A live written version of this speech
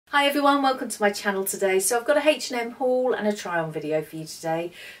Hi everyone, welcome to my channel today. So I've got a H&M haul and a try on video for you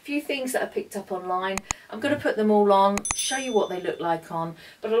today. A few things that I picked up online. I'm going to put them all on, show you what they look like on,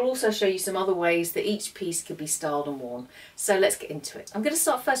 but I'll also show you some other ways that each piece could be styled and worn. So let's get into it. I'm going to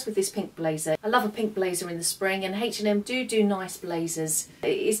start first with this pink blazer. I love a pink blazer in the spring, and H&M do nice blazers.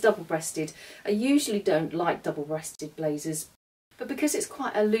 It is double-breasted. I usually don't like double-breasted blazers, but because it's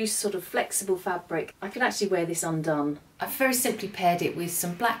quite a loose sort of flexible fabric, I can actually wear this undone. I've very simply paired it with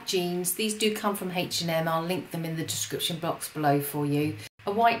some black jeans. These do come from H&M. I'll link them in the description box below for you.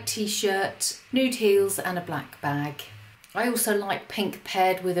 A white t-shirt, nude heels and a black bag. I also like pink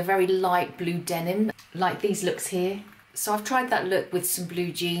paired with a very light blue denim, like these looks here. So I've tried that look with some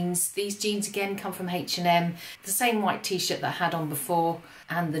blue jeans. These jeans again come from H&M. The same white t-shirt that I had on before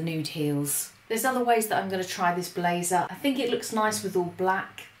and the nude heels. There's other ways that I'm going to try this blazer. I think it looks nice with all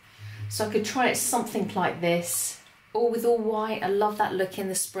black. So I could try it something like this, or with all white. I love that look in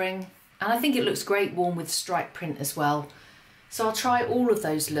the spring. And I think it looks great worn with stripe print as well. So I'll try all of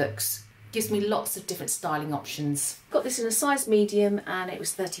those looks. Gives me lots of different styling options. Got this in a size medium and it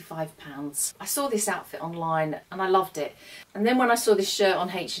was £35. I saw this outfit online and I loved it. And then when I saw this shirt on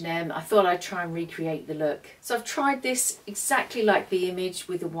H&M, I thought I'd try and recreate the look. So I've tried this exactly like the image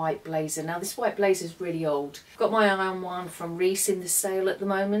with a white blazer. Now this white blazer is really old. I've got my eye on one from Reese in the sale at the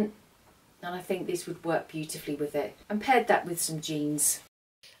moment, and I think this would work beautifully with it. And paired that with some jeans.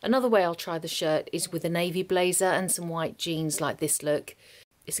 Another way I'll try the shirt is with a navy blazer and some white jeans like this look.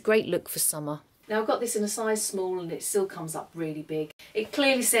 It's a great look for summer. Now I've got this in a size small and it still comes up really big. It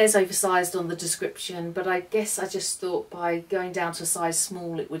clearly says oversized on the description, but I guess I just thought by going down to a size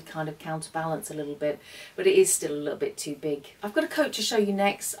small it would kind of counterbalance a little bit, but it is still a little bit too big. I've got a coat to show you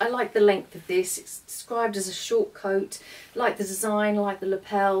next. I like the length of this. It's described as a short coat. I like the design, I like the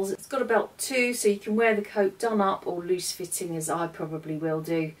lapels. It's got a belt too, so you can wear the coat done up or loose fitting, as I probably will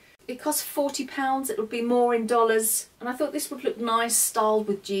do. It costs £40, it'll be more in dollars, and I thought this would look nice styled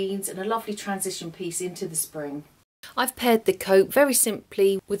with jeans and a lovely transition piece into the spring. I've paired the coat very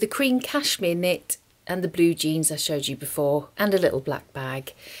simply with the cream cashmere knit and the blue jeans I showed you before, and a little black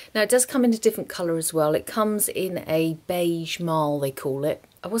bag. Now it does come in a different colour as well. It comes in a beige marl, they call it.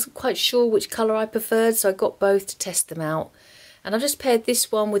 I wasn't quite sure which colour I preferred, so I got both to test them out. And I've just paired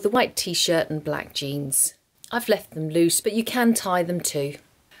this one with the white t-shirt and black jeans. I've left them loose, but you can tie them too.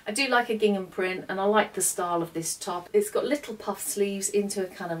 I do like a gingham print and I like the style of this top. It's got little puff sleeves into a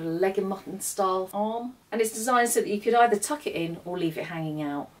kind of leg and mutton style arm, and it's designed so that you could either tuck it in or leave it hanging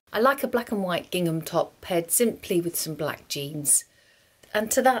out. I like a black and white gingham top paired simply with some black jeans. And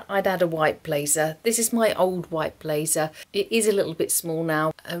to that I'd add a white blazer. This is my old white blazer. It is a little bit small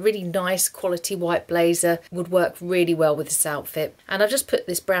now. A really nice quality white blazer would work really well with this outfit. And I've just put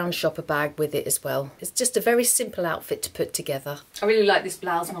this brown shopper bag with it as well. It's just a very simple outfit to put together. I really like this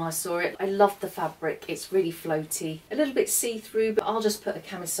blouse when I saw it. I love the fabric. It's really floaty. A little bit see-through, but I'll just put a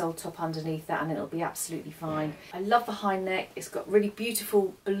camisole top underneath that and it'll be absolutely fine. I love the high neck. It's got really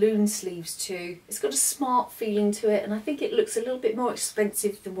beautiful balloon sleeves too. It's got a smart feeling to it, and I think it looks a little bit more expensive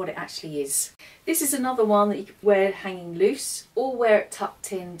than what it actually is. This is another one that you could wear hanging loose or wear it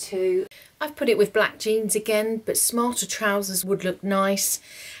tucked in too. I've put it with black jeans again, but smarter trousers would look nice,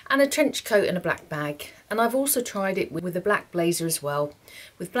 and a trench coat and a black bag. And I've also tried it with a black blazer as well,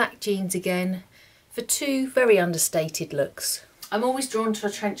 with black jeans again, for two very understated looks. I'm always drawn to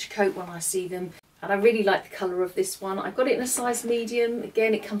a trench coat when I see them, and I really like the colour of this one. I've got it in a size medium.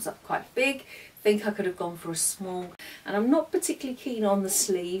 Again, it comes up quite big. I think I could have gone for a small, and I'm not particularly keen on the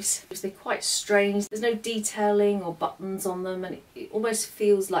sleeves because they're quite strange. There's no detailing or buttons on them, and it almost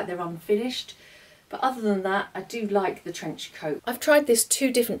feels like they're unfinished. But other than that, I do like the trench coat. I've tried this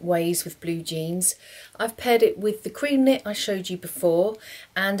two different ways with blue jeans. I've paired it with the cream knit I showed you before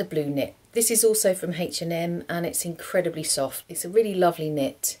and a blue knit. This is also from H&M and it's incredibly soft. It's a really lovely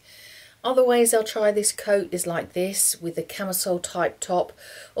knit. Other ways I'll try this coat is like this, with a camisole type top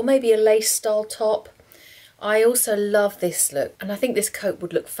or maybe a lace style top. I also love this look, and I think this coat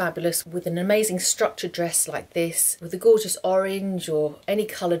would look fabulous with an amazing structured dress like this, with a gorgeous orange or any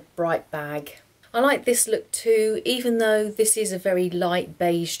coloured bright bag. I like this look too, even though this is a very light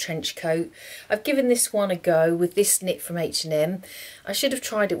beige trench coat. I've given this one a go with this knit from H&M. I should have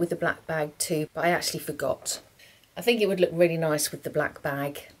tried it with the black bag too, but I actually forgot. I think it would look really nice with the black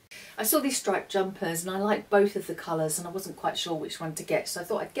bag. I saw these striped jumpers and I liked both of the colours, and I wasn't quite sure which one to get, so I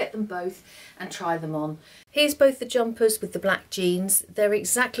thought I'd get them both and try them on. Here's both the jumpers with the black jeans. They're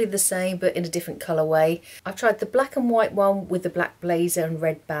exactly the same but in a different colourway. I've tried the black and white one with the black blazer and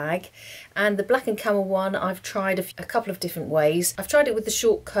red bag, and the black and camel one I've tried a couple of different ways. I've tried it with the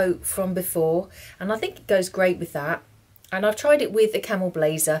short coat from before and I think it goes great with that. And I've tried it with a camel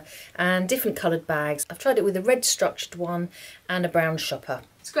blazer and different coloured bags. I've tried it with a red structured one and a brown shopper.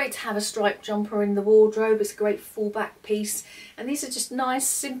 It's great to have a striped jumper in the wardrobe. It's a great fallback piece. And these are just nice,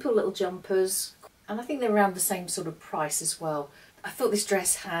 simple little jumpers. And I think they're around the same sort of price as well. I thought this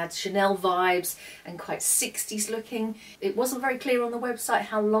dress had Chanel vibes and quite 60s looking. It wasn't very clear on the website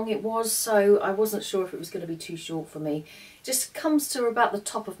how long it was, so I wasn't sure if it was going to be too short for me. It just comes to about the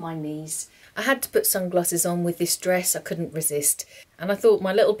top of my knees. I had to put sunglasses on with this dress, I couldn't resist, and I thought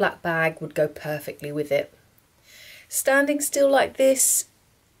my little black bag would go perfectly with it. Standing still like this,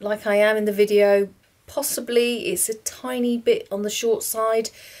 like I am in the video, possibly it's a tiny bit on the short side,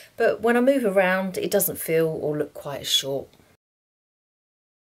 but when I move around it doesn't feel or look quite as short.